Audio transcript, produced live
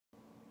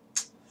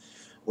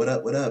What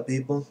up,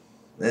 people?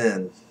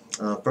 Man,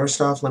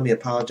 first off, let me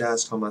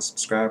apologize to all my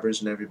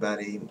subscribers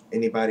and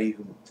anybody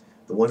who,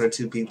 the one or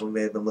two people who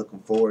may have been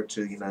looking forward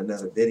to,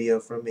 another video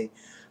from me.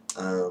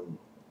 Um,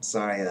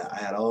 Sorry, I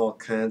had all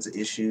kinds of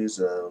issues.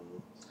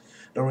 Don't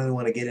really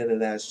want to get into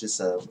that. It's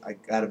just, I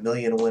got a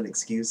million and one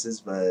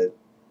excuses, but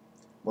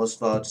most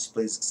of all, just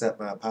please accept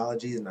my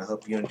apologies, and I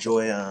hope you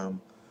enjoy,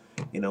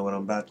 what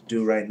I'm about to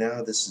do right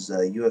now. This is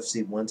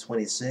UFC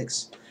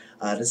 126.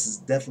 This is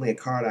definitely a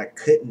card I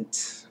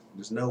couldn't.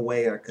 There's no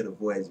way I could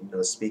avoid,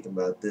 speaking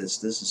about this.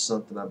 This is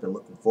something I've been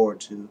looking forward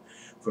to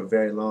for a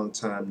very long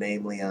time.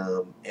 Namely,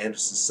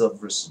 Anderson Silva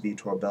versus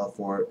Vitor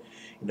Belfort.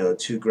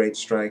 Two great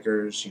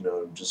strikers.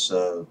 Just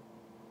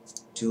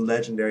two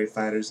legendary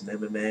fighters in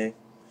MMA.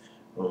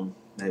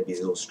 Maybe a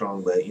little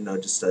strong, but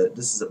just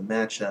this is a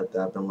matchup that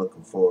I've been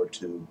looking forward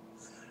to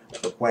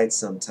for quite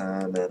some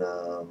time,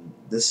 and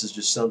this is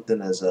just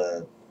something as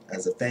a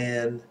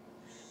fan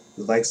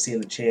who likes seeing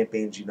the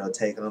champions,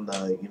 take on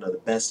the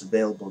best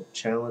available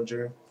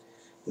challenger.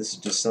 This is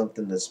just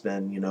something that's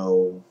been,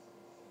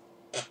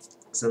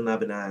 something I've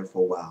been eyeing for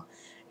a while.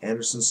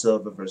 Anderson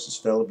Silva versus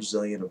fellow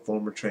Brazilian and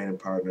former training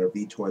partner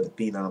Vitor the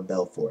Phenom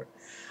Belfort.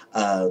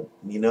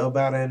 You know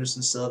about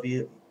Anderson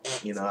Silva.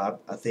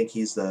 I think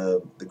he's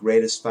the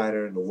greatest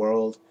fighter in the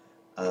world.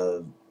 Uh,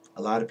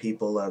 a lot of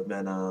people have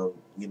been,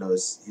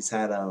 he's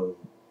had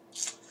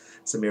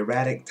some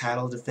erratic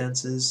title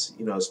defenses.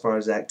 As far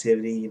as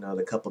activity,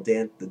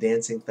 the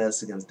dancing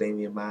fest against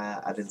Damian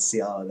Maya. I didn't see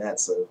all of that,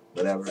 so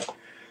whatever.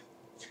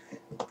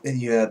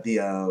 And you have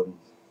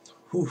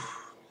whew,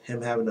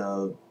 him having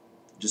a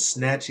just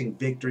snatching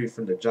victory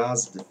from the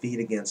jaws of defeat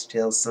against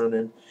Chael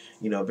Sonnen.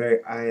 Very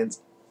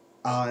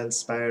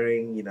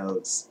awe-inspiring.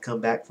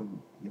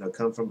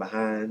 Come from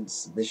behind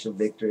submission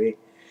victory.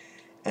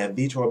 And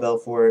Vitor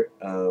Belfort,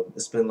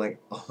 it's been like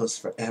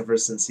almost forever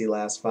since he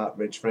last fought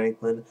Rich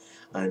Franklin,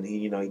 and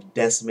he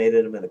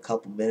decimated him in a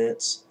couple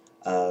minutes.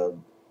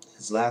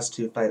 His last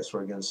two fights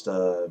were against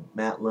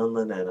Matt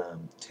Lundlin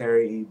and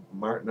Terry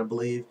Martin, I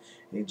believe,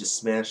 and he just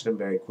smashed him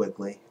very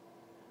quickly.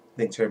 I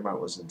think Terry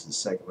Martin was into the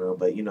second round,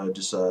 but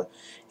just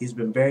he's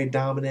been very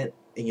dominant,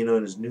 in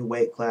his new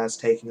weight class,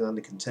 taking on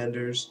the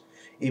contenders.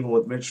 Even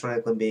with Rich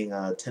Franklin being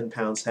 10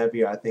 pounds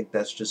heavier, I think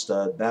that's just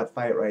that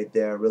fight right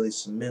there really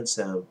cements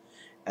him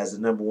as the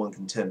number one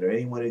contender.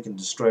 Anyone who can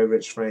destroy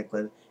Rich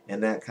Franklin in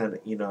that kind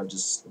of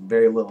just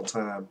very little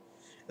time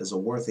is a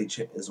worthy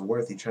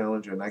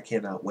challenger, and I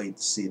cannot wait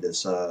to see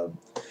this.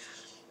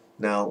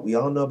 Now we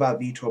all know about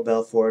Vitor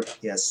Belfort.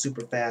 He has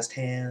super fast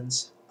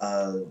hands.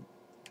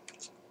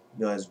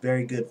 Has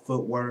very good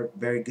footwork,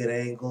 very good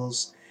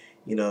angles.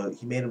 He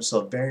made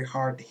himself very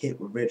hard to hit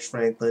with Rich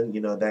Franklin.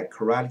 That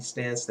karate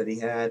stance that he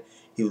had,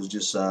 he was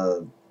just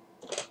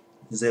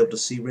he was able to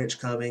see Rich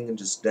coming and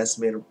just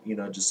decimate him.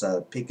 Just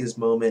pick his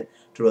moment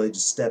to really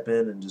just step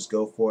in and just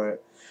go for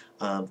it.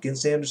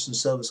 Against Anderson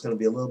Silva is going to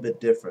be a little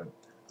bit different.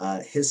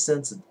 His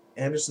sense of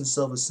Anderson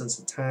Silva's sense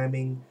of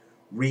timing,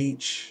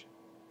 reach,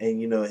 and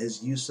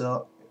his use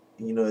of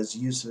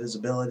his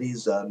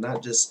abilities,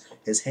 not just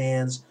his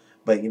hands,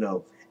 but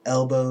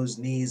elbows,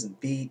 knees, and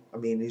feet. I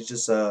mean, he's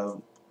just a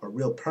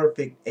real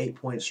perfect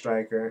 8-point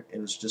striker,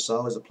 and it's just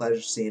always a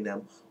pleasure seeing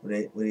him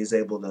when he's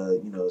able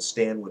to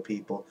stand with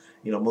people.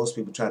 Most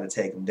people try to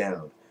take him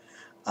down.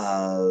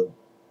 Uh,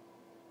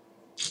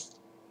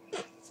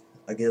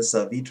 Against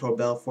Vitor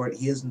Belfort,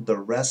 he isn't the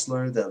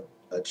wrestler that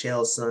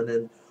Chael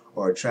Sonnen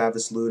or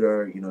Travis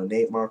Lutter,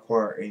 Nate Marquardt,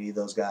 or any of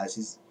those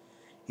guys.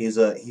 He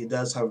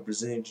does have a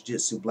Brazilian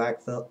Jiu-Jitsu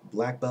black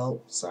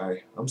belt.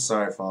 Sorry, I'm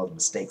sorry for all the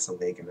mistakes I'm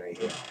making right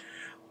here,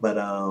 but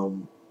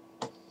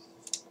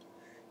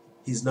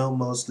he's known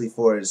mostly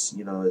for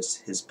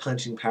his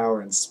punching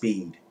power and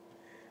speed.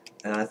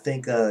 And I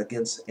think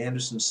against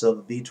Anderson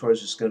Silva, Vitor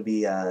is just going to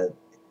be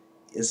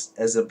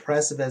as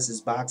impressive as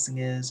his boxing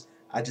is.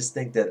 I just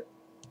think that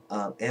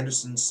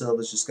Anderson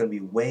Silva is just going to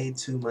be way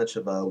too much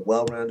of a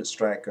well-rounded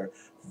striker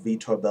for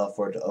Vitor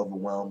Belfort to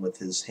overwhelm with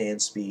his hand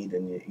speed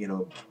and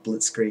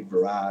blitzkrieg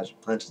barrage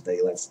punches that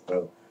he likes to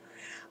throw.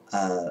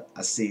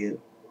 I see it.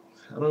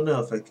 I don't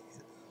know if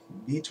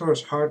Vitor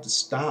is hard to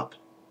stop.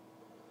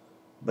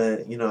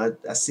 But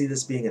I see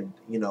this being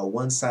a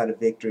one-sided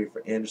victory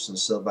for Anderson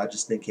Silva. I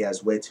just think he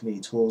has way too many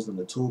tools in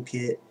the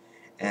toolkit,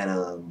 and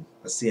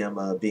I see him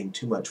being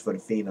too much for the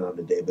Phenom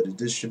today. But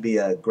this should be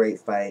a great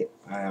fight.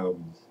 I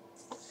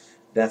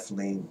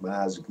definitely my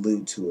eyes are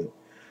glued to it.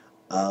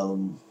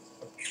 Um,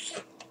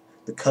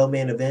 the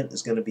co-main event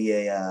is going to be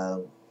a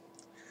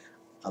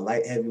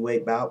light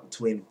heavyweight bout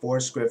between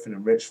Forrest Griffin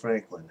and Rich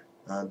Franklin.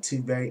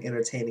 Two very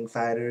entertaining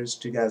fighters,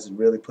 two guys that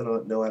really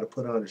know how to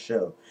put on a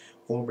show.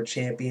 Former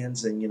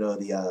champions in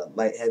the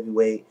light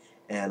heavyweight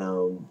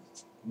and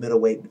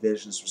middleweight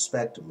divisions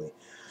respectively.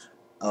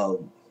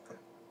 Um,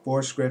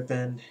 Forrest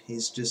Griffin,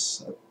 he's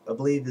just I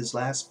believe his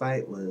last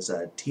fight was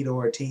Tito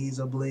Ortiz,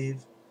 I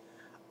believe.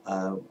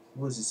 What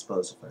was he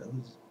supposed to fight?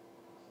 I'm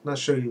not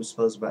sure he was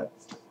supposed to fight.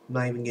 I'm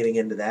not even getting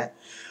into that,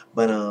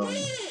 but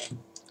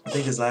I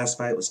think his last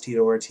fight was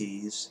Tito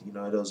Ortiz. You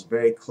know, it was a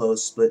very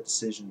close split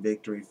decision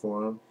victory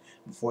for him.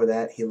 Before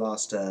that, he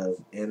lost to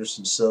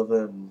Anderson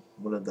Silva in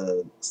one of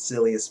the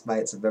silliest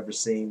fights I've ever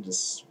seen.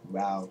 Just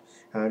wow,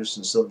 how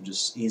Anderson Silva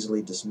just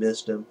easily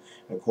dismissed him.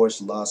 And of course,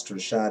 he lost to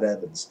Rashad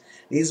Evans.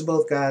 These are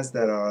both guys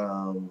that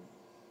are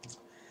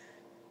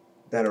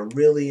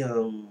really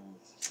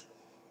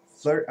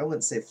I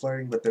wouldn't say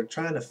flirting, but they're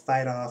trying to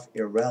fight off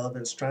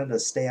irrelevance, trying to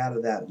stay out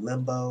of that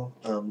limbo,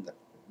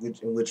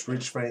 in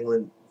which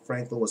Franklin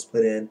was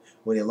put in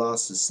when he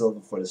lost to Silva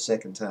for the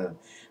second time.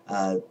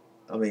 Uh,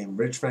 I mean,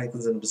 Rich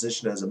Franklin's in a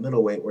position as a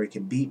middleweight where he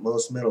can beat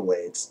most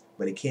middleweights,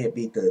 but he can't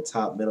beat the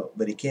top middle.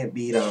 But he can't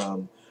beat,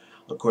 of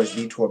course,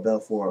 Vitor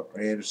Belfort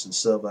or Anderson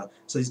Silva.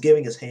 So he's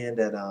giving his hand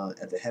at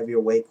the heavier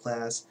weight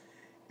class,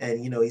 and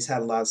he's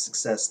had a lot of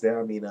success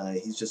there. I mean,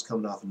 he's just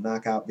coming off a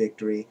knockout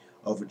victory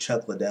over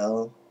Chuck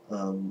Liddell,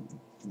 um,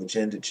 which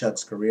ended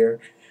Chuck's career.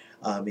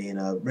 I mean,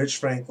 Rich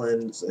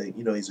Franklin,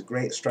 he's a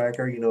great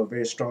striker, a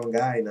very strong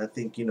guy, and I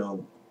think, he'd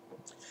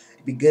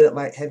be good at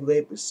light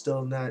heavyweight, but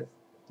still not,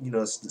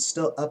 it's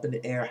still up in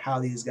the air how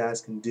these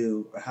guys can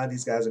do, or how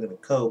these guys are going to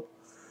cope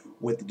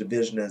with the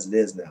division as it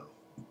is now.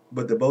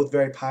 But they're both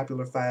very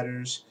popular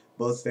fighters,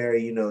 both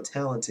very,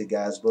 talented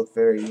guys, both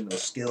very,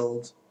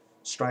 skilled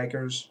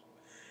strikers.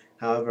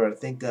 However, I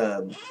think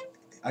I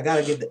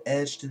gotta give the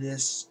edge to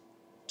this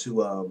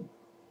to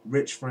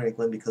Rich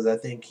Franklin because I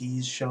think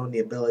he's shown the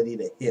ability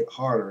to hit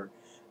harder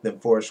than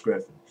Forrest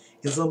Griffin.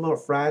 He's a little more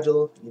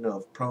fragile,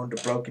 prone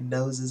to broken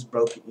noses,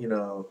 broken,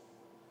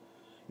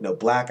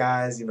 black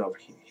eyes.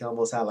 He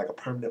almost had like a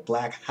permanent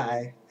black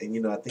eye,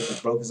 and I think he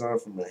broke his arm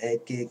from a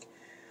head kick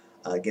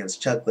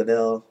against Chuck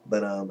Liddell.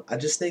 But I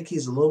just think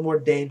he's a little more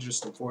dangerous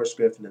than Forrest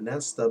Griffin, and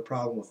that's the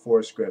problem with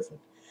Forrest Griffin.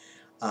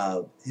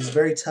 He's a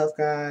very tough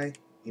guy.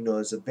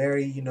 Is a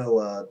very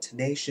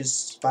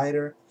tenacious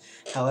fighter.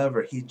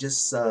 However, he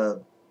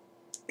doesn't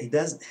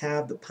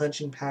have the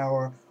punching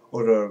power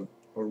or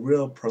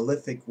real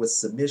prolific with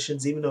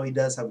submissions. Even though he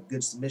does have a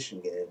good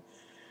submission game,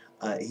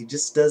 he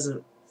just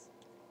doesn't.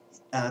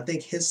 I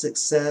think his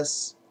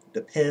success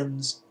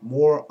depends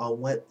more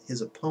on what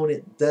his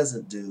opponent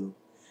doesn't do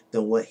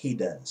than what he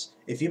does.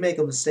 If you make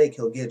a mistake,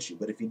 he'll get you.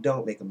 But if you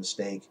don't make a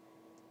mistake,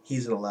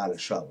 he's in a lot of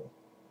trouble.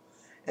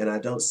 And I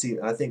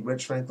think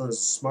Rich Franklin is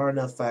a smart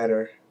enough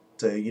fighter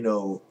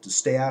to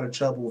stay out of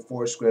trouble with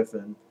Forrest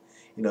Griffin,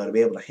 to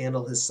be able to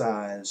handle his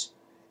size.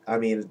 I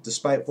mean,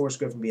 despite Forrest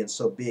Griffin being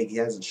so big, he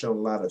hasn't shown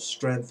a lot of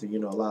strength, a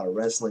lot of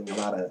wrestling, a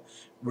lot of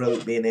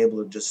really being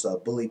able to just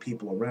bully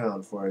people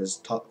around for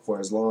as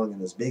long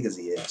and as big as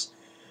he is.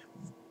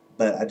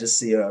 But I just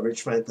see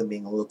Rich Franklin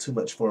being a little too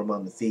much for him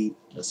on the feet.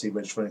 I see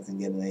Rich Franklin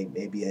getting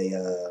maybe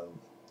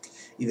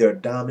either a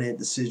dominant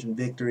decision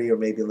victory or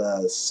maybe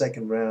a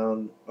second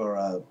round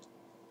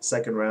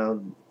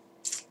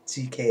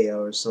TKO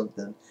or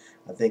something.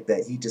 I think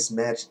that he just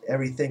matched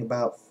everything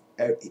about.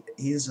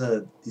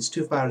 These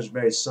two fighters are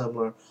very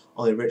similar.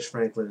 Only Rich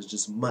Franklin is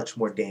just much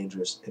more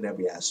dangerous in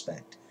every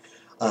aspect.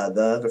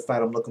 The other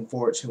fight I'm looking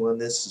forward to on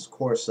this is, of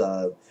course,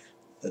 a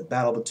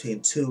battle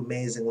between two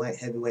amazing light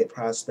heavyweight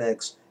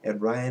prospects, and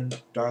Ryan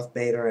Darth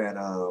Bader and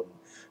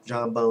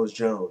John Bones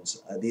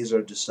Jones. These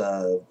are just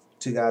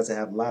two guys that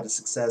have a lot of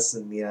success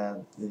in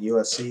the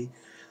UFC.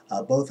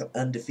 Both are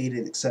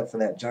undefeated except for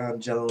that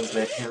John Jones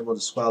Matt Hamill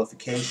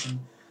disqualification.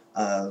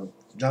 Uh,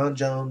 John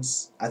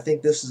Jones, I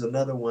think this is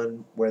another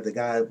one where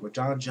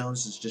John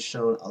Jones has just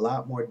shown a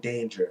lot more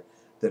danger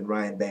than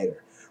Ryan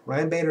Bader.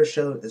 Ryan Bader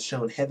has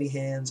shown heavy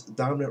hands,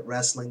 dominant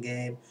wrestling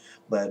game,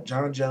 but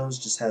John Jones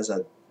just has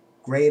a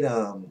great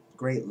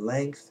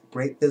length,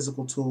 great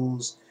physical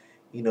tools.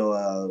 You know,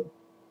 uh,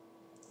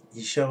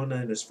 he's shown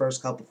in his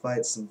first couple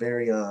fights some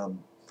very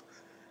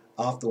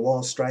off the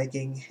wall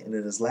striking, and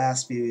in his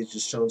last few, he's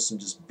just shown some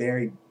just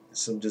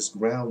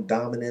ground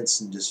dominance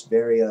and just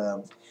very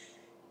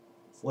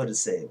what to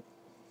say.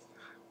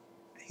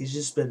 He's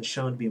just been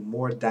shown to be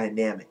more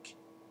dynamic.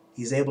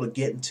 He's able to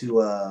get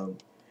into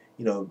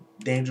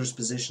dangerous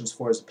positions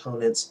for his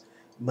opponents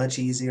much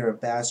easier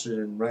and faster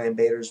than Ryan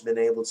Bader's been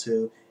able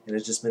to, and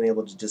has just been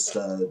able to just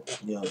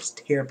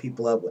tear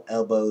people up with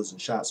elbows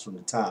and shots from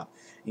the top,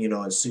 and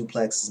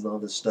suplexes and all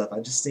this stuff. I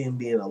just see him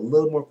being a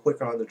little more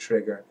quicker on the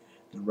trigger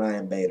than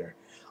Ryan Bader.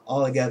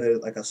 Altogether,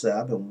 like I said,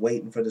 I've been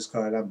waiting for this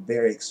card. I'm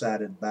very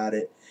excited about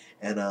it,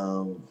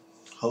 and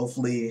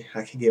hopefully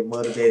I can get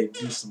motivated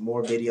to do some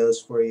more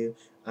videos for you.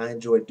 I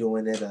enjoy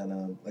doing it,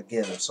 and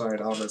again, I'm sorry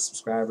to all my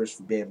subscribers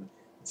for being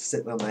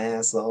sitting on my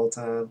ass the whole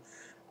time.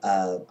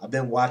 I've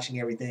been watching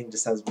everything,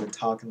 just hasn't been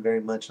talking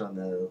very much on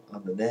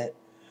the net.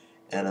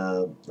 And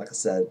like I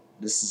said,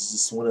 this is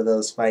just one of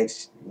those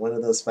fights.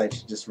 You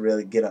just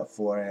really get up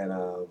for, and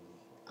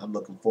I'm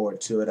looking forward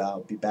to it.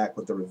 I'll be back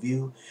with the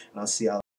review, and I'll see y'all.